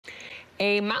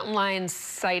A mountain lion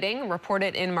sighting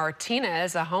reported in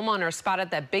Martinez. A homeowner spotted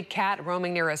that big cat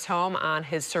roaming near his home on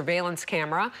his surveillance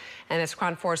camera. And as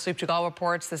KRON 4's Sleep Jagal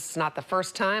reports, this is not the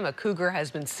first time a cougar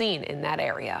has been seen in that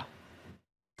area.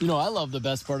 You know, I love the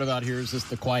best part about here is just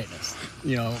the quietness,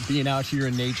 you know, being out here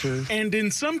in nature. And in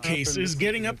some cases,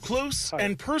 getting up close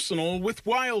and personal with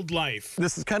wildlife.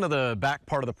 This is kind of the back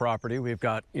part of the property. We've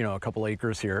got, you know, a couple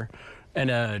acres here.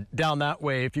 And down that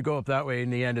way, if you go up that way, in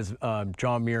the end is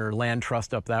John Muir Land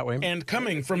Trust up that way. And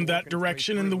coming from that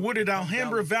direction in the wooded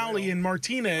Alhambra Valley in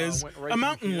Martinez, a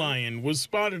mountain lion was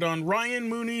spotted on Ryan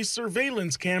Mooney's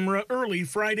surveillance camera early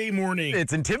Friday morning.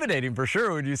 It's intimidating for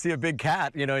sure when you see a big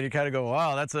cat, you know, and you kind of go,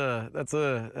 wow, that's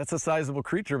a sizable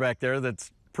creature back there that's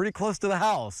pretty close to the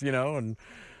house, you know, and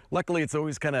luckily, it's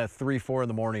always kind of 3, 4 in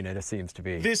the morning, it seems to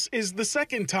be. This is the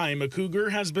second time a cougar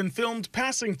has been filmed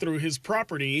passing through his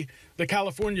property. The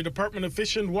California Department of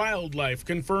Fish and Wildlife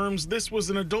confirms this was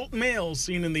an adult male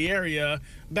seen in the area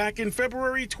back in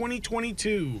February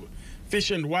 2022.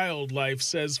 Fish and Wildlife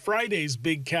says Friday's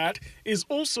big cat is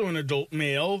also an adult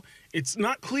male. It's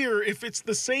not clear if it's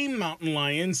the same mountain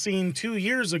lion seen 2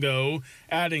 years ago,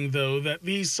 adding, though, that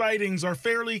these sightings are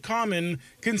fairly common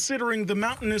considering the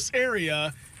mountainous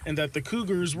area and that the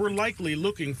cougars were likely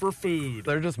looking for food.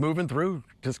 They're just moving through,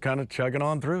 just kind of chugging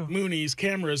on through. Mooney's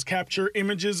cameras capture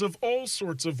images of all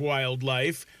sorts of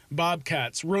wildlife,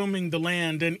 bobcats roaming the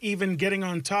land and even getting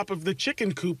on top of the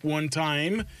chicken coop one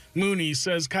time. Mooney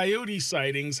says coyote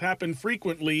sightings happen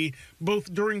frequently,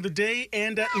 both during the day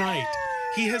and at night.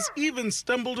 He has even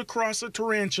stumbled across a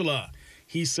tarantula.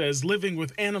 He says living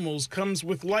with animals comes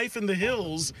with life in the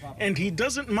hills, and he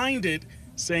doesn't mind it,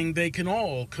 saying they can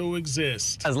all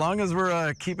coexist. As long as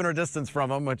we're keeping our distance from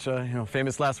them, which, you know,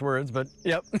 famous last words, but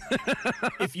yep.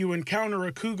 If you encounter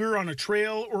a cougar on a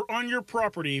trail or on your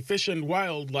property, Fish and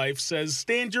Wildlife says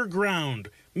stand your ground,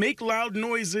 make loud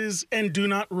noises, and do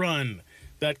not run.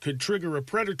 That could trigger a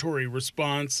predatory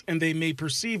response, and they may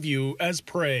perceive you as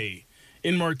prey.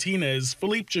 In Martinez,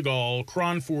 Philippe Jagal,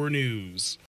 KRON 4 News.